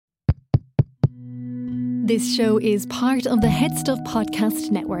This show is part of the HeadStuff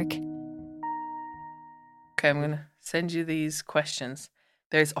podcast network. Okay, I'm going to send you these questions.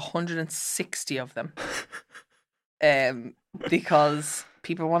 There's 160 of them. Because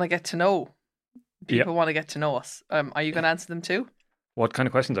people want to get to know. People want to get to know us. Are you going to answer them too? What kind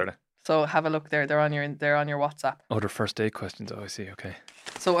of questions are they? So have a look there. They're on your WhatsApp. Oh, they're first date questions. Oh, I see. Okay.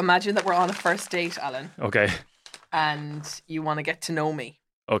 So imagine that we're on a first date, Alan. Okay. And you want to get to know me.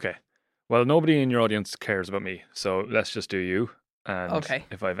 Okay. Well, nobody in your audience cares about me, so let's just do you. And okay.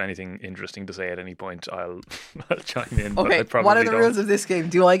 If I have anything interesting to say at any point, I'll chime in. Okay. What are the rules of this game?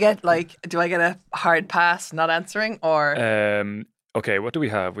 Do I get a hard pass not answering, or? Okay. What do we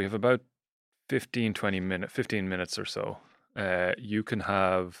have? We have about 15 minutes or so. You can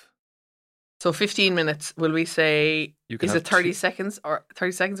have. So 15 minutes. Will we say? Is it 30 seconds or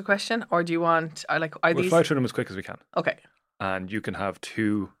 30 seconds a question, or do you want? We'll fly through them as quick as we can. Okay. And you can have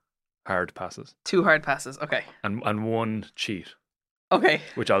 2 hard passes. 2 hard passes. Okay. And 1 cheat. Okay.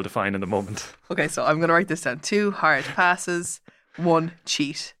 Which I'll define in a moment. Okay, so I'm going to write this down. 2 hard passes, 1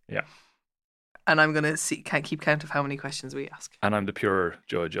 cheat. Yeah. And I'm going to keep count of how many questions we ask. And I'm the pure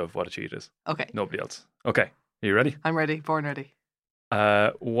judge of what a cheat is. Okay. Nobody else. Okay. Are you ready? I'm ready. Born ready.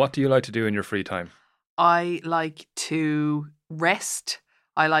 What do you like to do in your free time? I like to rest.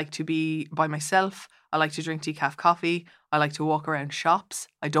 I like to be by myself. I like to drink decaf coffee. I like to walk around shops.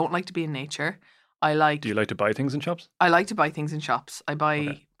 I don't like to be in nature. Do you like to buy things in shops? I like to buy things in shops. I buy,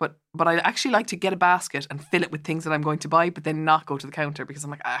 okay. but I actually like to get a basket and fill it with things that I'm going to buy, but then not go to the counter because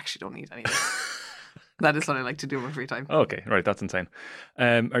I'm like, I actually don't need any of this. That is what I like to do in my free time. Okay, right, that's insane.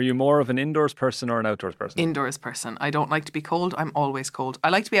 Are you more of an indoors person or an outdoors person? Indoors person. I don't like to be cold. I'm always cold. I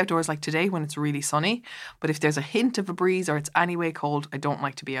like to be outdoors like today when it's really sunny, but if there's a hint of a breeze or it's anyway cold, I don't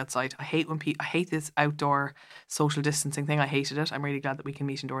like to be outside. I hate this outdoor social distancing thing. I hated it. I'm really glad that we can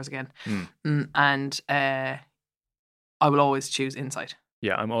meet indoors again. And I will always choose inside.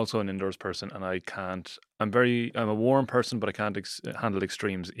 Yeah, I'm also an indoors person, and I'm a warm person, but I can't handle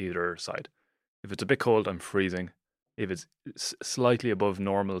extremes either side. If it's a bit cold, I'm freezing. If it's slightly above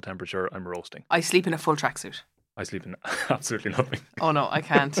normal temperature, I'm roasting. I sleep in a full tracksuit. I sleep in absolutely nothing. Oh no, I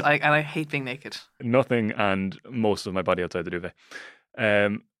can't. And I hate being naked. Nothing, and most of my body outside the duvet.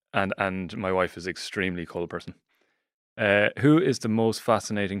 And my wife is an extremely cold person. Who is the most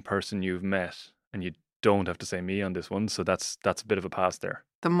fascinating person you've met? And you don't have to say me on this one, so that's a bit of a pass there.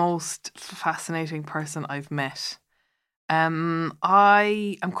 The most fascinating person I've met.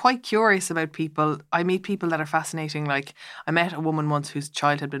 I am quite curious about people. I meet people that are fascinating. Like, I met a woman once whose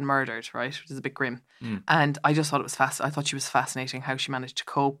child had been murdered, right? Which is a bit grim. And I just thought it was I thought she was fascinating how she managed to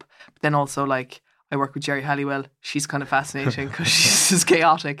cope. But then also, like, I work with Jerry Halliwell. She's kind of fascinating because she's just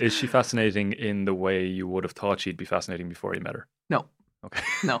chaotic. Is she fascinating in the way you would have thought she'd be fascinating before you met her? No. Okay.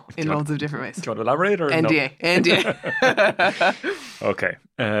 No, in loads of different ways. Do you want to elaborate? Or NDA. No? NDA. Okay.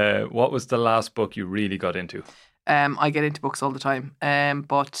 What was the last book you really got into? I get into books all the time,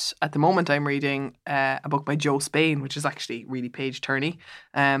 but at the moment I'm reading a book by Joe Spain, which is actually really page-turny.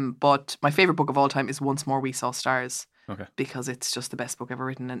 But my favourite book of all time is Once More We Saw Stars. Okay. Because it's just the best book ever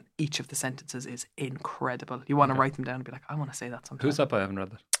written, and each of the sentences is incredible. You want to write them down and be like, I want to say that sometime. Who's that by? I haven't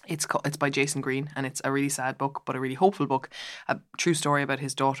read that. It's by Jason Green, and it's a really sad book, but a really hopeful book. A true story about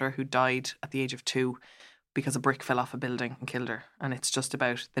his daughter who died at the age of 2 because a brick fell off a building and killed her. And it's just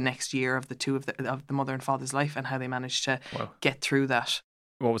about the next year of the mother and father's life and how they managed to get through that.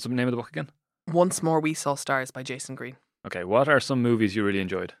 What was the name of the book again? Once More We Saw Stars by Jason Green. Okay, what are some movies you really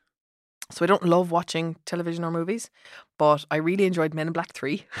enjoyed? So I don't love watching television or movies, but I really enjoyed Men in Black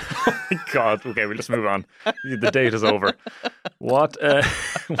 3. Oh my God. Okay, we'll just move on. The date is over. What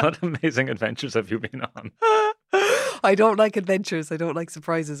amazing adventures have you been on? I don't like adventures. I don't like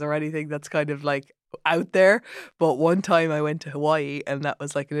surprises or anything that's kind of like out there. But one time I went to Hawaii and that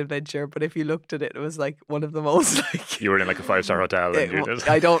was like an adventure. But if you looked at it, it was like one of the most like... You were in like a 5-star hotel. And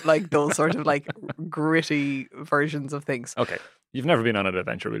I don't like those sort of like gritty versions of things. Okay. You've never been on an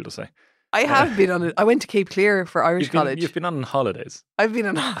adventure, we'll just say. I have been on it. I went to Cape Clear for Irish college. You've been on holidays. I've been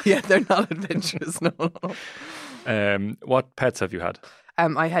on... Yeah, they're not adventures. No. What pets have you had?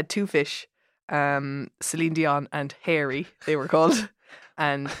 I had 2 fish. Celine Dion and Harry, they were called,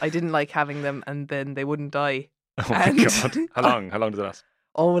 and I didn't like having them, and then they wouldn't die. Oh my God. How long did it last?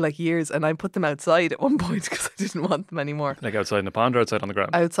 Oh, like years. And I put them outside at one point because I didn't want them anymore. Like outside in a pond or outside on the ground?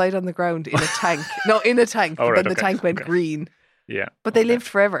 Outside on the ground in a tank. No, in a tank. Oh, but right, then the tank went green. Yeah. But they lived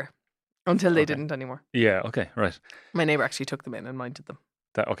forever until they didn't anymore. Yeah, okay, right. My neighbour actually took them in and minded them.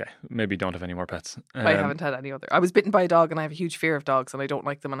 Okay, maybe don't have any more pets. I haven't had any other. I was bitten by a dog and I have a huge fear of dogs and I don't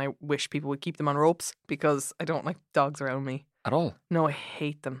like them, and I wish people would keep them on ropes because I don't like dogs around me. At all? No, I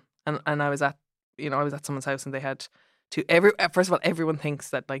hate them. And I was at I was at someone's house and they had first of all, everyone thinks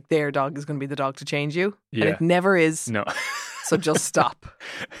that like their dog is going to be the dog to change you. Yeah. And it never is. No. So just stop.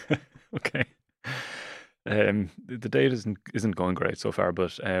 Okay. The date isn't going great so far,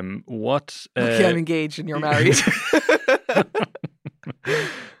 but what? Okay, I'm engaged and you're married.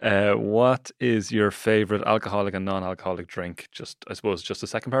 What is your favorite alcoholic and non-alcoholic drink? I suppose just the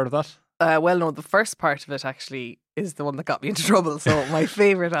second part of that. Well, no, the first part of it actually is the one that got me into trouble. So my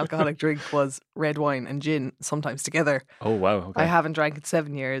favorite alcoholic drink was red wine and gin, sometimes together. Oh wow! Okay. I haven't drank in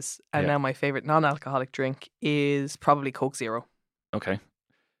 7 years, and now my favorite non-alcoholic drink is probably Coke Zero. Okay.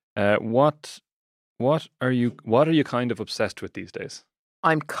 What are you kind of obsessed with these days?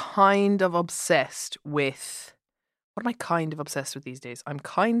 I'm kind of obsessed with. What am I kind of obsessed with these days? I'm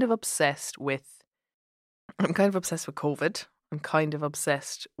kind of obsessed with COVID. I'm kind of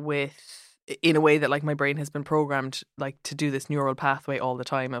obsessed with, in a way that like my brain has been programmed like to do this neural pathway all the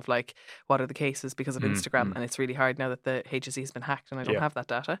time of like, what are the cases because of Instagram? And it's really hard now that the HSE has been hacked and I don't have that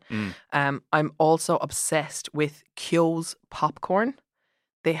data. I'm also obsessed with Kyo's popcorn.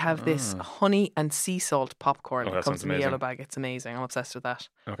 They have this honey and sea salt popcorn that comes in a yellow bag. It's amazing. I'm obsessed with that.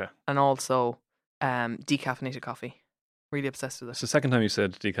 Okay. And also decaffeinated coffee. Really obsessed with it. It's the second time you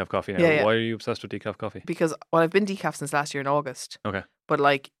said decaf coffee now. Yeah. Why are you obsessed with decaf coffee? Because, well, I've been decaf since last year in August. Okay. But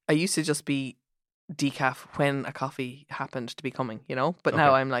like, I used to just be decaf when a coffee happened to be coming, But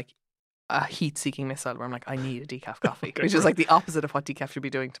now I'm like a heat-seeking missile where I'm like, I need a decaf coffee, which is like the opposite of what decaf should be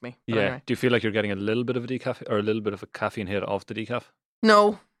doing to me. But anyway. Do you feel like you're getting a little bit of a decaf or a little bit of a caffeine hit off the decaf?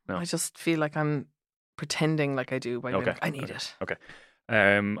 No. I just feel like I'm pretending like I do by being like, I need it. Okay.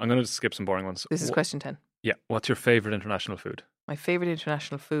 I'm going to skip some boring ones. This is question 10. Yeah. What's your favourite international food? My favourite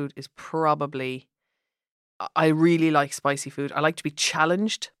international food is probably, I really like spicy food. I like to be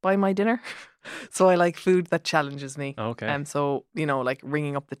challenged by my dinner. So I like food that challenges me. Okay. So, like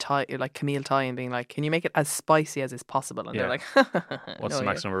ringing up the Thai, like Camille Thai and being like, can you make it as spicy as is possible? And they're like, what's the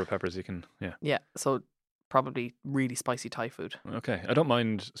max number of peppers you can, Yeah. So probably really spicy Thai food. Okay. I don't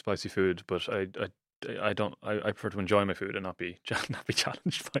mind spicy food, but I prefer to enjoy my food and not be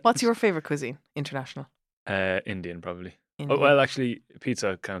challenged by it. What's your favourite cuisine? International? Indian, probably. Indian. Oh, well, actually,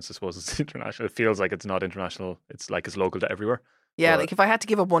 pizza counts, I suppose, as international. It feels like it's not international. It's like it's local to everywhere. Yeah, but like if I had to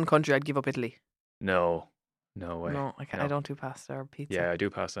give up one country, I'd give up Italy. No way. No, I can't. No. I don't do pasta or pizza. Yeah, I do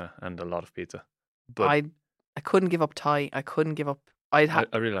pasta and a lot of pizza. But I couldn't give up Thai. I couldn't give up. I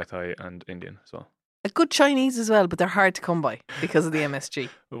really like Thai and Indian, so. A good Chinese as well, but they're hard to come by because of the MSG.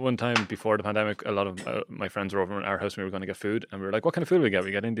 One time before the pandemic, a lot of my friends were over in our house and we were going to get food, and we were like, what kind of food do we get? We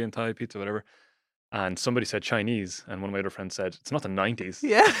get Indian, Thai, pizza, whatever. And somebody said Chinese, and one of my other friends said, it's not the 90s.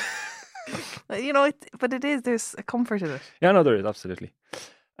 Yeah. But it is. There's a comfort in it. Yeah, no, there is, absolutely.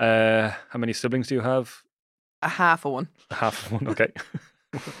 How many siblings do you have? A half of one. A half of one, okay.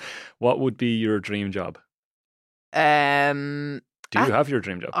 What would be your dream job? Do you have your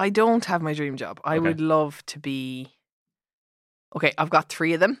dream job? I don't have my dream job. I would love to be... Okay, I've got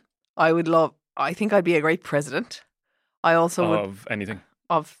 3 of them. I think I'd be a great president. I also would... Of anything?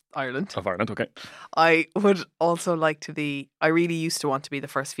 Of Ireland. Of Ireland, okay. I would also like to be... I really used to want to be the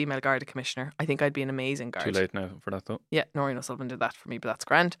first female Garda Commissioner. I think I'd be an amazing guard. Too late now for that, though. Yeah, Noreen O'Sullivan did that for me, but that's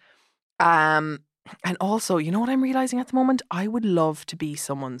grand. And also, you know what I'm realising at the moment? I would love to be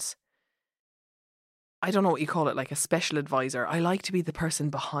someone's... I don't know what you call it, like a special advisor. I like to be the person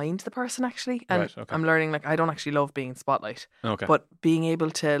behind the person, actually. And Right, okay. I'm learning, like, I don't actually love being in spotlight. Okay. But being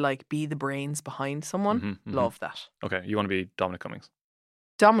able to, like, be the brains behind someone, love that. Okay, you want to be Dominic Cummings?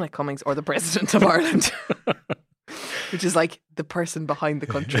 Dominic Cummings or the President of Ireland. Which is like the person behind the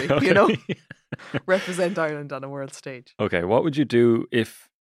country, Represent Ireland on a world stage. Okay, what would you do if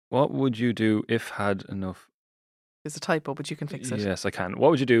had enough... There's a typo, but you can fix it. Yes, I can.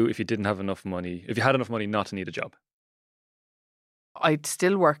 What would you do if you didn't have enough money? If you had enough money not to need a job? I'd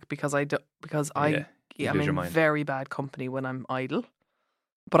still work because I'm in mind. very bad company when I'm idle.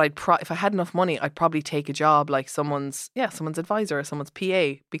 But if I had enough money, I'd probably take a job like someone's advisor or someone's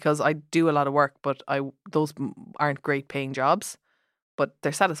PA, because I do a lot of work, but those aren't great paying jobs, but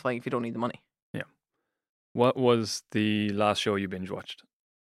they're satisfying if you don't need the money. Yeah. What was the last show you binge watched?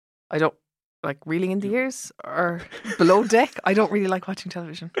 I don't like Reeling in the Years or Below Deck. I don't really like watching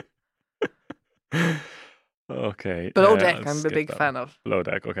television. Okay. Below Deck, I'm a big fan of. Below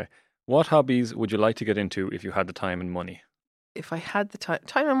Deck, okay. What hobbies would you like to get into if you had the time and money? If I had the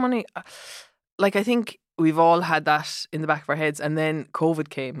time and money, like I think we've all had that in the back of our heads, and then COVID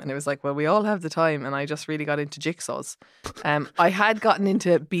came and it was like, well, we all have the time, and I just really got into jigsaws. I had gotten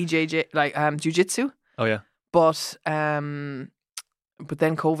into BJJ, like jiu-jitsu. Oh yeah. But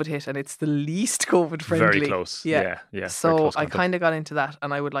then COVID hit, and it's the least COVID friendly. Very close. Yeah. So I kind of got into that,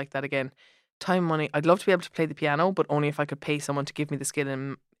 and I would like that again. Time, money. I'd love to be able to play the piano, but only if I could pay someone to give me the skill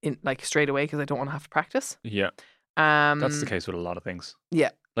in like straight away, because I don't want to have to practice. Yeah. Um, That's the case with a lot of things.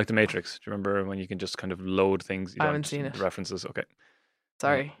 Yeah. Like The Matrix. Do you remember when you can just kind of load things? You I haven't don't- seen it. the references. Okay.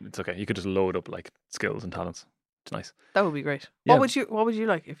 Sorry. It's okay. You could just load up like skills and talents. It's nice. That would be great. Yeah. What would you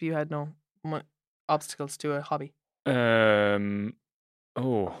like if you had no obstacles to a hobby?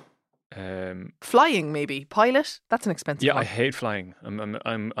 Flying, maybe. Pilot? That's an expensive Yeah, one. I hate flying.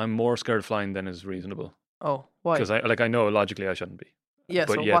 I'm more scared of flying than is reasonable. Oh, why? Because I know logically I shouldn't be. Yeah,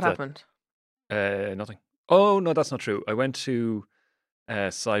 but so yeah, what happened? Nothing. Oh no, that's not true. I went to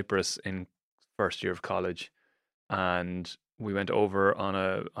Cyprus in first year of college, and we went over on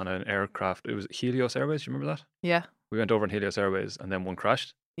an aircraft. It was Helios Airways. Do you remember that? Yeah. We went over on Helios Airways, and then one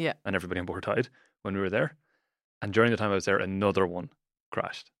crashed. Yeah. And everybody on board died when we were there. And during the time I was there, another one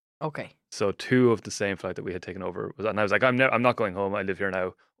crashed. Okay. So 2 of the same flight that we had taken over was, and I was like, I'm not going home. I live here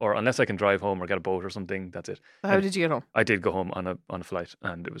now, or unless I can drive home or get a boat or something. That's it. How did you get home? I did go home on a flight,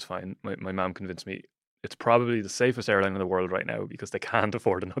 and it was fine. My mom convinced me it's probably the safest airline in the world right now because they can't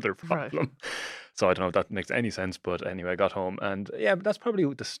afford another problem. Right. So I don't know if that makes any sense, but anyway, I got home, and yeah, but that's probably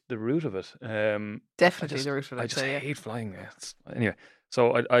the root of it. Definitely the root of it. I just so, yeah. hate flying. Anyway,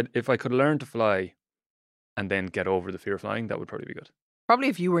 so I if I could learn to fly, and then get over the fear of flying, that would probably be good. Probably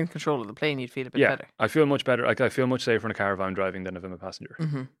if you were in control of the plane, you'd feel a bit better. I feel much better. Like I feel much safer in a car if I'm driving than if I'm a passenger.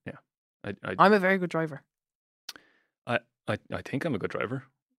 Mm-hmm. Yeah, I'm a very good driver, I think I'm a good driver.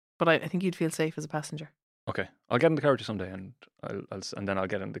 but I think you'd feel safe as a passenger. Okay, I'll get in the car with you someday, and and then I'll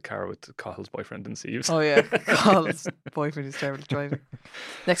get in the car with Cahill's boyfriend and Sieves. Oh yeah, Colin's boyfriend is terrible at driving.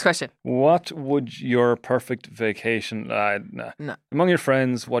 Next question. What would your perfect vacation? Nah. No. Among your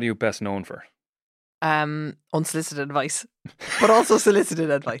friends, what are you best known for? Unsolicited advice, but also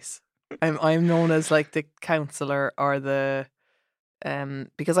solicited advice. I'm known as like the counselor or the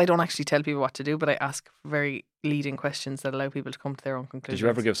because I don't actually tell people what to do, but I ask very leading questions that allow people to come to their own conclusions. Did you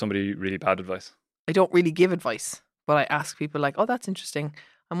ever give somebody really bad advice? I don't really give advice, but I ask people like, "Oh, that's interesting.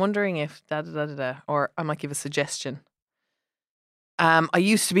 I'm wondering if da da da da da," or I might give a suggestion. I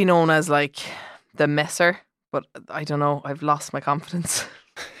used to be known as like the messer, but I don't know. I've lost my confidence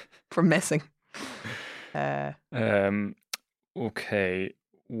from messing. Okay.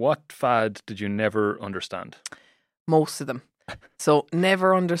 What fad did you never understand? Most of them. So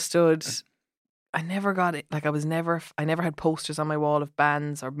never understood. I never got it. Like I never had posters on my wall of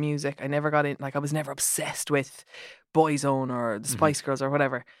bands or music. I never got in. Like I was never obsessed with Boyzone or the Spice Girls or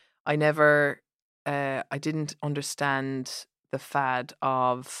whatever. I didn't understand the fad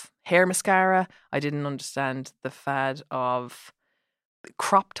of hair mascara. I didn't understand the fad of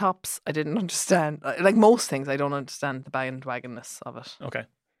crop tops. I didn't understand, like most things, I don't understand the bandwagonness of it. Okay.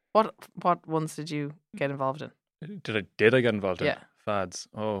 What ones did you get involved in? Did I get involved in Yeah. fads?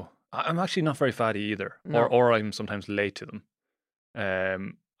 Oh, I'm actually not very faddy either, No. or I'm sometimes late to them.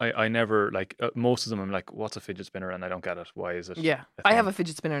 I never like most of them. I'm like, what's a fidget spinner? And I don't get it. Why is it? Yeah, I have a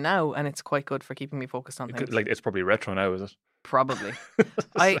fidget spinner now, and it's quite good for keeping me focused on things. Like it's probably retro now, is it? Probably.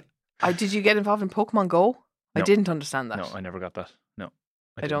 I did you get involved in Pokemon Go? I No. didn't understand that. No, I never got that. No,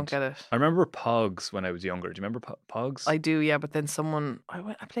 I don't didn't. get it. I remember Pogs when I was younger. Do you remember Pogs? I do, yeah. But then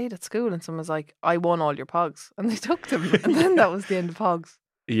I played at school, and someone was like, "I won all your Pogs," and they took them, and then that was the end of Pogs.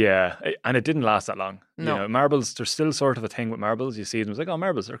 Yeah, and it didn't last that long. No. You know, marbles, there's still sort of a thing with marbles. You see them, it's like, oh,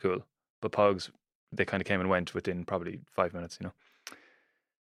 marbles are cool. But Pogs, they kind of came and went within probably 5 minutes, you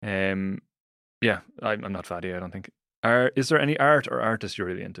know. Yeah, I'm not faddy, I don't think. Is there any art or artist you're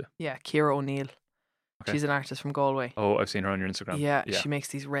really into? Yeah, Ciara O'Neill. Okay. She's an artist from Galway. Oh, I've seen her on your Instagram. Yeah, she makes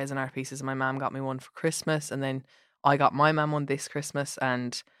these resin art pieces. And my mum got me one for Christmas, and then I got my mum one this Christmas.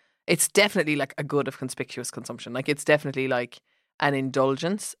 And it's definitely like a good of conspicuous consumption. Like it's definitely like an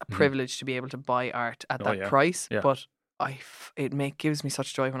indulgence, a privilege to be able to buy art at that price. Yeah. But it gives me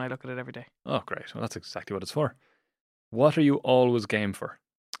such joy when I look at it every day. Oh, great. Well, that's exactly what it's for. What are you always game for?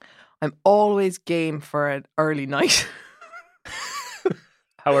 I'm always game for an early night.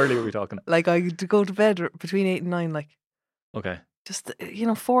 How early are we talking? Like I go to bed between 8 and 9. Like Okay. just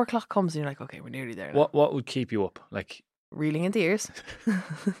 4 o'clock comes and you're like, okay, we're nearly there. Now. What would keep you up? Like Reeling in the ears.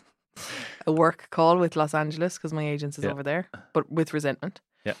 A work call with Los Angeles because my agent is over there, but with resentment.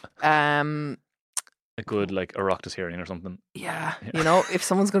 Yeah. A good like Oireachtas hearing or something. Yeah. You know, if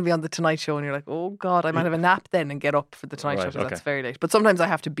someone's going to be on the Tonight Show and you're like, oh God, I might have a nap then and get up for the Tonight Show because that's very late. But sometimes I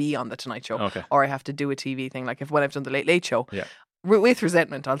have to be on the Tonight Show or I have to do a TV thing. Like when I've done the Late Late Show. Yeah. With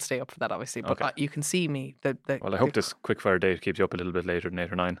resentment, I'll stay up for that, obviously. But you can see me. Well, I hope this quickfire date keeps you up a little bit later than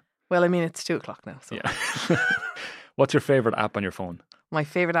 8 or 9. Well, I mean, it's 2 o'clock now. So. Yeah. What's your favourite app on your phone? My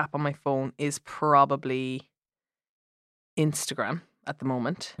favourite app on my phone is probably Instagram at the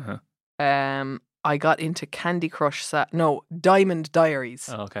moment. I got into Candy Crush, Diamond Diaries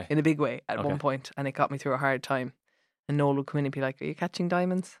Oh, okay. in a big way at Okay. one point, and it got me through a hard time. And Noel would come in and be like, "Are you catching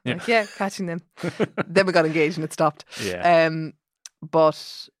diamonds?" I'm Yeah. like, "Yeah, catching them." Then we got engaged and it stopped. Yeah.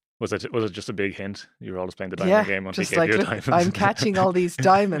 But Was it just a big hint? You were always playing the yeah, diamond game until just he gave like, you a look, diamond. I'm catching all these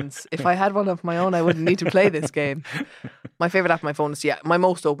diamonds. If I had one of my own, I wouldn't need to play this game. My favorite app on my phone is my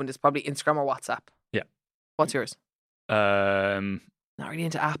most opened is probably Instagram or WhatsApp. Yeah. What's yours? Not really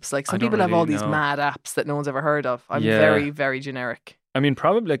into apps. Like some I don't people have all really these know. mad apps that no one's ever heard of. I'm Yeah. very, very generic. I mean,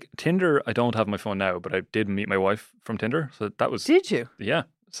 probably like Tinder. I don't have my phone now, but I did meet my wife from Tinder, so that was Did you? yeah.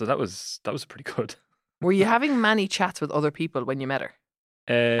 So that was pretty good. Were you having many chats with other people when you met her?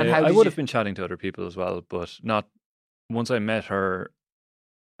 how I did would you- have been chatting to other people as well, but not once I met her.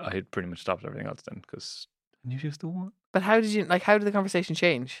 I had pretty much stopped everything else then because you used the one. But how did the conversation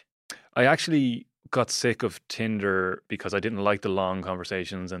change? I actually got sick of Tinder because I didn't like the long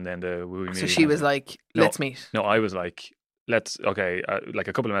conversations and then the wooey. So she was like, No. let's meet. No, I was like, like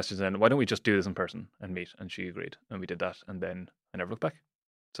a couple of messages, and why don't we just do this in person and meet? And she agreed, and we did that, and then I never looked back.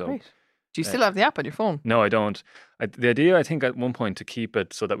 So, Right. Do you still have the app on your phone? no, I don't. The idea, I think, at one point to keep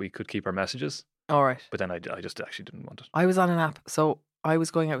it so that we could keep our messages, All right. but then I just actually didn't want it. I was on an app. So I was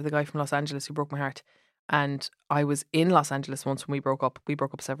going out with a guy from Los Angeles who broke my heart. And I was in Los Angeles once when we broke up. We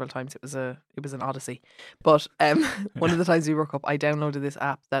broke up several times. It was an odyssey. But one of the times we broke up, I downloaded this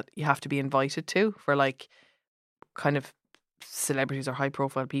app that you have to be invited to for like kind of celebrities or high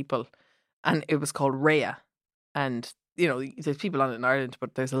profile people. And it was called Raya. And, you know, there's people on it in Ireland,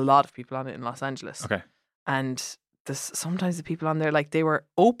 but there's a lot of people on it in Los Angeles. Okay. And sometimes the people on there, like they were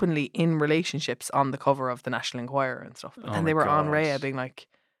openly in relationships on the cover of the National Enquirer and stuff. But Oh then my they were on God. Raya being like,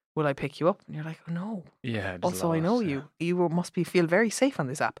 will I pick you up? And you're like, oh no. Yeah. there's a Also, I lot, know yeah. you must feel very safe on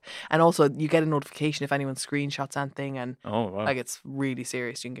this app. And also you get a notification if anyone screenshots anything, and Oh wow. like it's really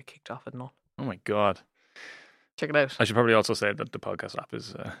serious. You can get kicked off it and all. Oh my God. Check it out. I should probably also say that the podcast app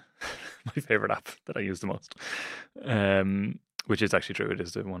is my favorite app that I use the most. Which is actually true. It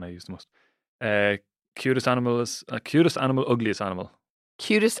is the one I use the most. Cutest animal, ugliest animal.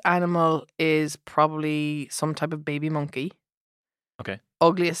 Cutest animal is probably some type of baby monkey. Okay.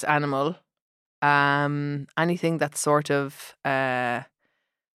 Ugliest animal, anything that's sort of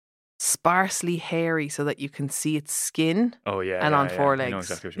sparsely hairy so that you can see its skin Oh yeah. and yeah, on yeah. four I legs. know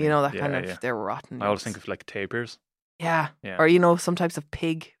exactly what You know that mean. kind Yeah, of yeah. they're rotten. I always think of like tapirs. yeah. Yeah. Or some types of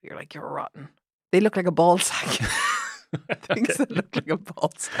pig. You're like, you're rotten. They look like a ball sack. Things Okay. that look like a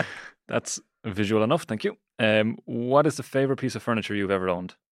ball sack. That's visual enough. Thank you. What is the favorite piece of furniture you've ever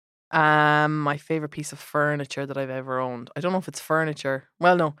owned? My favorite piece of furniture that I've ever owned. I don't know if it's furniture.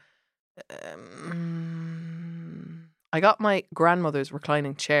 Well, no. I got my grandmother's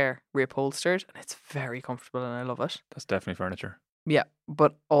reclining chair reupholstered, and it's very comfortable, and I love it. That's definitely furniture. Yeah,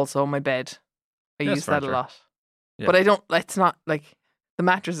 but also my bed. I Yeah, it's use that a furniture. lot. Yeah. But I don't. It's not like the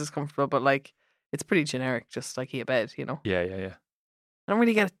mattress is comfortable, but like it's pretty generic, just like a bed. You know, Yeah, yeah, yeah. I don't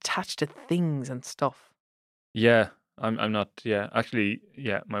really get attached to things and stuff. Yeah, I'm not. Yeah, actually,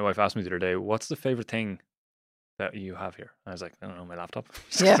 yeah. My wife asked me the other day, "What's the favorite thing that you have here?" I was like, "I don't know, my laptop."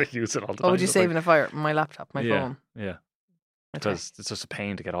 Yeah. I use it all the time. What would you It's save like- in a fire? My laptop, my yeah, phone. yeah. Okay. Because it's just a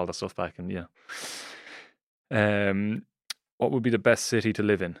pain to get all the stuff back, and yeah. What would be the best city to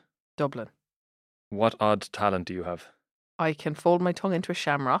live in? Dublin. What odd talent do you have? I can fold my tongue into a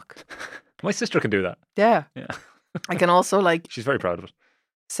shamrock. My sister can do that. Yeah. Yeah, I can also like she's very proud of it.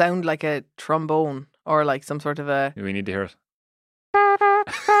 sound like a trombone or like some sort of a. We need to hear it.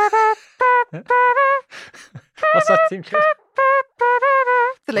 What's that thing?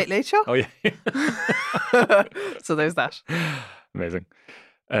 The Late Late Show. Oh yeah. So there's that. Amazing.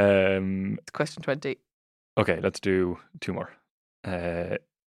 Question 20. Okay, let's do two more.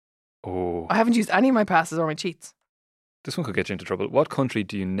 Oh, I haven't used any of my passes or my cheats. this one could get you into trouble. What country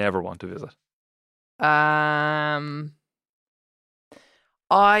do you never want to visit?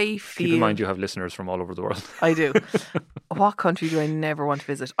 I Keep in feel mind you have listeners from all over the world. I do. What country do I never want to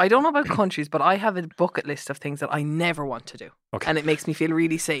visit? I don't know about countries, but I have a bucket list of things that I never want to do. Okay. And it makes me feel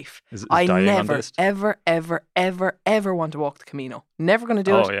really safe. Is I dying on the never, list? ever, ever, ever, ever want to walk the Camino. Never going to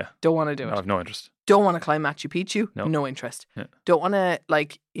do Oh it. yeah. Don't want to do No, I it. have no interest. Don't want to climb Machu Picchu. No. No interest. Yeah. Don't want to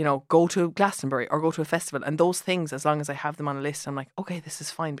go to Glastonbury or go to a festival. And those things, as long as I have them on a list, I'm like, okay, this is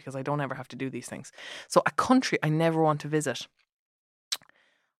fine because I don't ever have to do these things. So a country I never want to visit.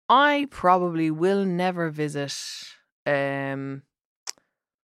 I probably will never visit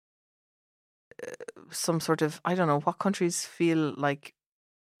some sort of, I don't know, what countries feel like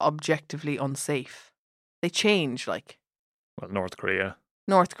objectively unsafe. They change, like. Well, North Korea.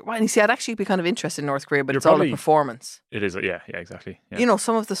 Well, you see, I'd actually be kind of interested in North Korea, but You're it's all a probably- performance. It is, yeah, exactly. Yeah. You know,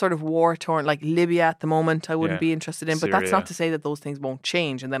 some of the sort of war-torn, like Libya at the moment, I wouldn't Yeah. be interested in. But that's Syria. not to say that those things won't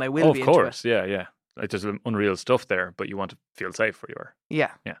change and then I will Of be course, into it. yeah. Like there's unreal stuff there, but you want to feel safe where you are.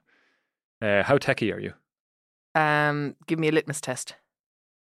 Yeah. How techie are you? Give me a litmus test.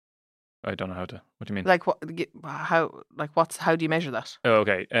 I don't know how to. What do you mean? Like what? How? Like what's? How do you measure that? Oh,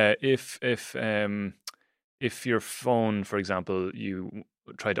 okay. If your phone, for example, you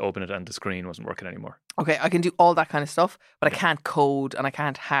tried to open it and the screen wasn't working anymore. Okay, I can do all that kind of stuff, but Okay. I can't code and I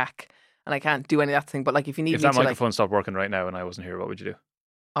can't hack and I can't do any of that thing. But like, if you need If me that to, like, microphone stopped working right now and I wasn't here, what would you do?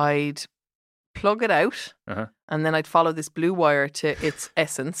 I'd plug it out Uh-huh. and then I'd follow this blue wire to its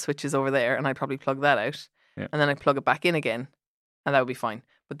essence, which is over there, and I'd probably plug that out, Yeah. and then I'd plug it back in again, and that would be fine.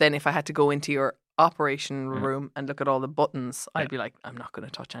 But then if I had to go into your operation room and look at all the buttons, I'd be like, I'm not going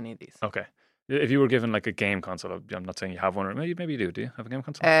to touch any of these. Okay. If you were given like a game console, I'm not saying you have one, or maybe you do. Do you have a game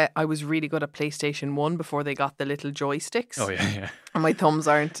console? I was really good at PlayStation 1 before they got the little joysticks. Oh yeah. And my thumbs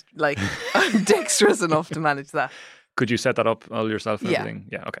aren't like dexterous enough to manage that. Could you set that up all yourself and Yeah. everything?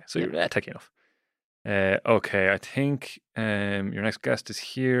 Yeah. Okay. So you're techie enough. Okay. I think your next guest is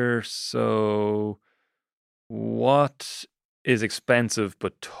here. So, what is expensive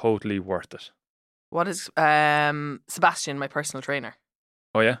but totally worth it? What is Sebastian, my personal trainer?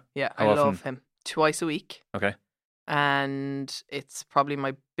 Oh yeah. Yeah, How I often? love him. Twice a week. Okay. And it's probably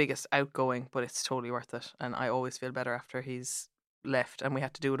my biggest outgoing, but it's totally worth it. And I always feel better after he's left. And we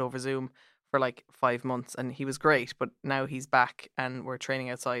had to do it over Zoom for like 5 months, and he was great. But now he's back, and we're training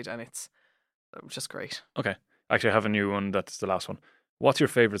outside, and it's just great. Okay. Actually, I have a new one. That's the last one. What's your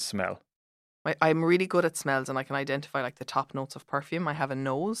favorite smell? I'm really good at smells, and I can identify like the top notes of perfume. I have a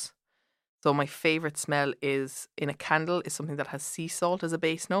nose. So my favorite smell is in a candle is something that has sea salt as a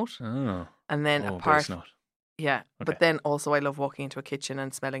base note. Oh. And then base apart, note. yeah, Okay. but then also I love walking into a kitchen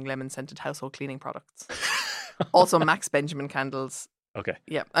and smelling lemon scented household cleaning products. Also Max Benjamin candles. Okay.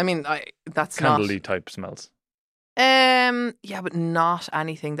 Yeah, I mean that's Candle-y type smells. yeah, but not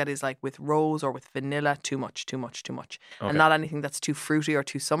anything that is like with rose or with vanilla. Too much. Okay. And not anything that's too fruity or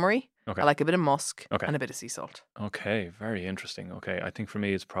too summery. Okay. I like a bit of musk Okay. and a bit of sea salt. Okay, very interesting. Okay, I think for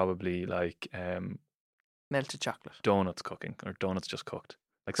me it's probably like Melted chocolate. donuts cooking or donuts just cooked,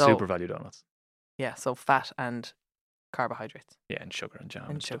 like So- super value donuts. Yeah, so fat and carbohydrates Yeah, and sugar and jam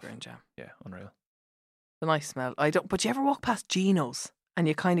and stuff. sugar and jam. Yeah, unreal. The nice smell. But you ever walk past Geno's and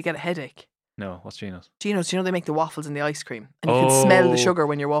you kind of get a headache? No, what's Geno's? Geno's, you know they make the waffles and the ice cream, and you can smell the Oh, sugar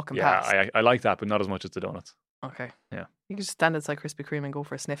when you're walking Yeah, past. I like that, but not as much as the donuts. Okay. Yeah. You can just stand outside Krispy Kreme and go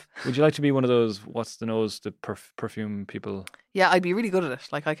for a sniff. Would you like to be one of those? What's the nose? The perfume people. Yeah, I'd be really good at it.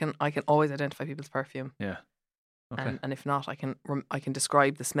 Like I can always identify people's perfume, Yeah. Okay. and if not, I can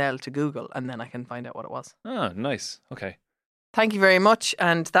describe the smell to Google, and then I can find out what it was. Ah, nice. Okay. Thank you very much,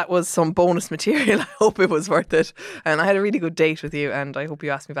 and that was some bonus material. I hope it was worth it, and I had a really good date with you, and I hope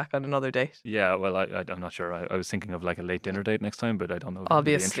you ask me back on another date. Yeah. Well, I'm not sure. I was thinking of like a late dinner date next time, but I don't know. If I'll you'd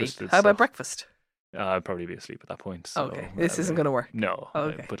be be asleep. interested, How about so- breakfast? I'd probably be asleep at that point. So, Okay, this isn't going to work. No.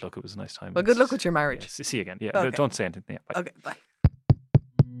 Okay. But look, it was a nice time. Well, good luck with your marriage. Yeah, see you again. Yeah. Okay. Don't say anything. Yeah. Bye. Okay, bye.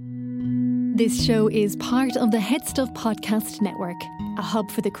 This show is part of the HeadStuff Podcast Network, a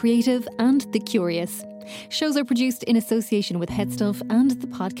hub for the creative and the curious. Shows are produced in association with HeadStuff and the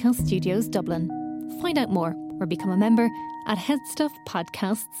Podcast Studios Dublin. Find out more or become a member at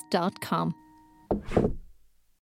headstuffpodcasts.com.